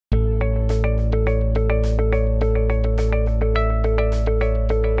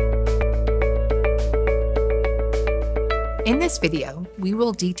this video, we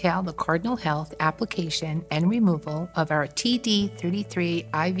will detail the Cardinal Health application and removal of our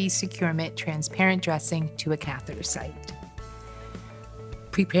TD-33 IV securement transparent dressing to a catheter site.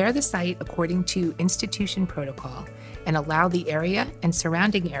 Prepare the site according to institution protocol and allow the area and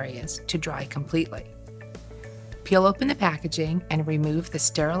surrounding areas to dry completely. Peel open the packaging and remove the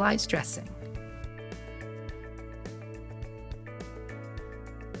sterilized dressing.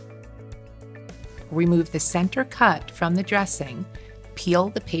 Remove the center cut from the dressing, peel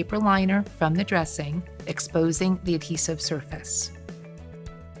the paper liner from the dressing, exposing the adhesive surface.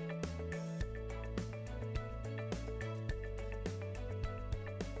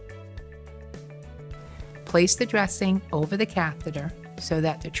 Place the dressing over the catheter so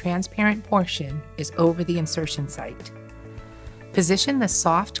that the transparent portion is over the insertion site. Position the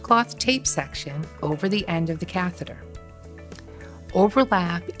soft cloth tape section over the end of the catheter.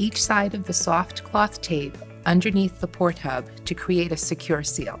 Overlap each side of the soft cloth tape underneath the port hub to create a secure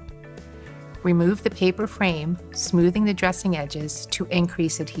seal. Remove the paper frame, smoothing the dressing edges to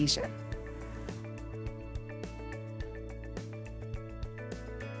increase adhesion.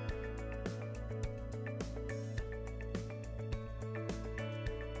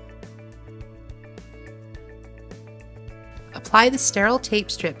 Apply the sterile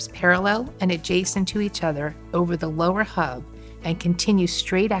tape strips parallel and adjacent to each other over the lower hub and continue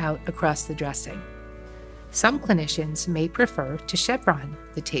straight out across the dressing. Some clinicians may prefer to chevron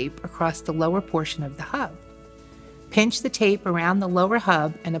the tape across the lower portion of the hub. Pinch the tape around the lower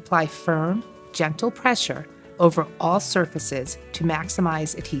hub and apply firm, gentle pressure over all surfaces to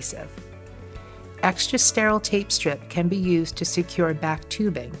maximize adhesive. Extra sterile tape strip can be used to secure back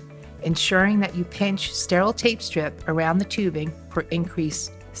tubing, ensuring that you pinch sterile tape strip around the tubing for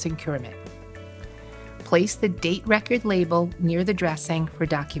increased securement. Place the date record label near the dressing for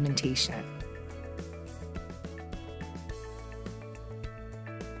documentation.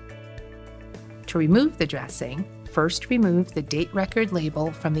 To remove the dressing, first remove the date record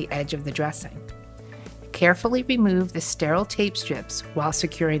label from the edge of the dressing. Carefully remove the sterile tape strips while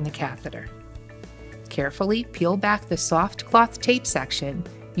securing the catheter. Carefully peel back the soft cloth tape section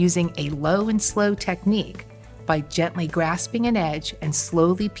using a low and slow technique by gently grasping an edge and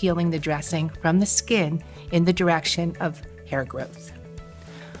slowly peeling the dressing from the skin in the direction of hair growth.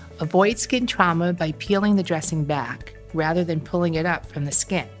 Avoid skin trauma by peeling the dressing back rather than pulling it up from the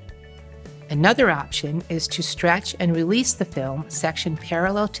skin. Another option is to stretch and release the film section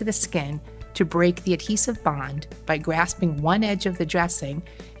parallel to the skin to break the adhesive bond by grasping one edge of the dressing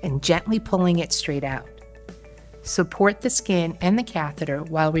and gently pulling it straight out. Support the skin and the catheter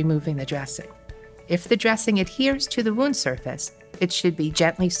while removing the dressing. If the dressing adheres to the wound surface, it should be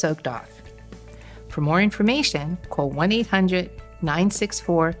gently soaked off. For more information, call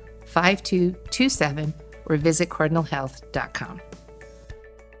 1-800-964-5227 or visit cardinalhealth.com.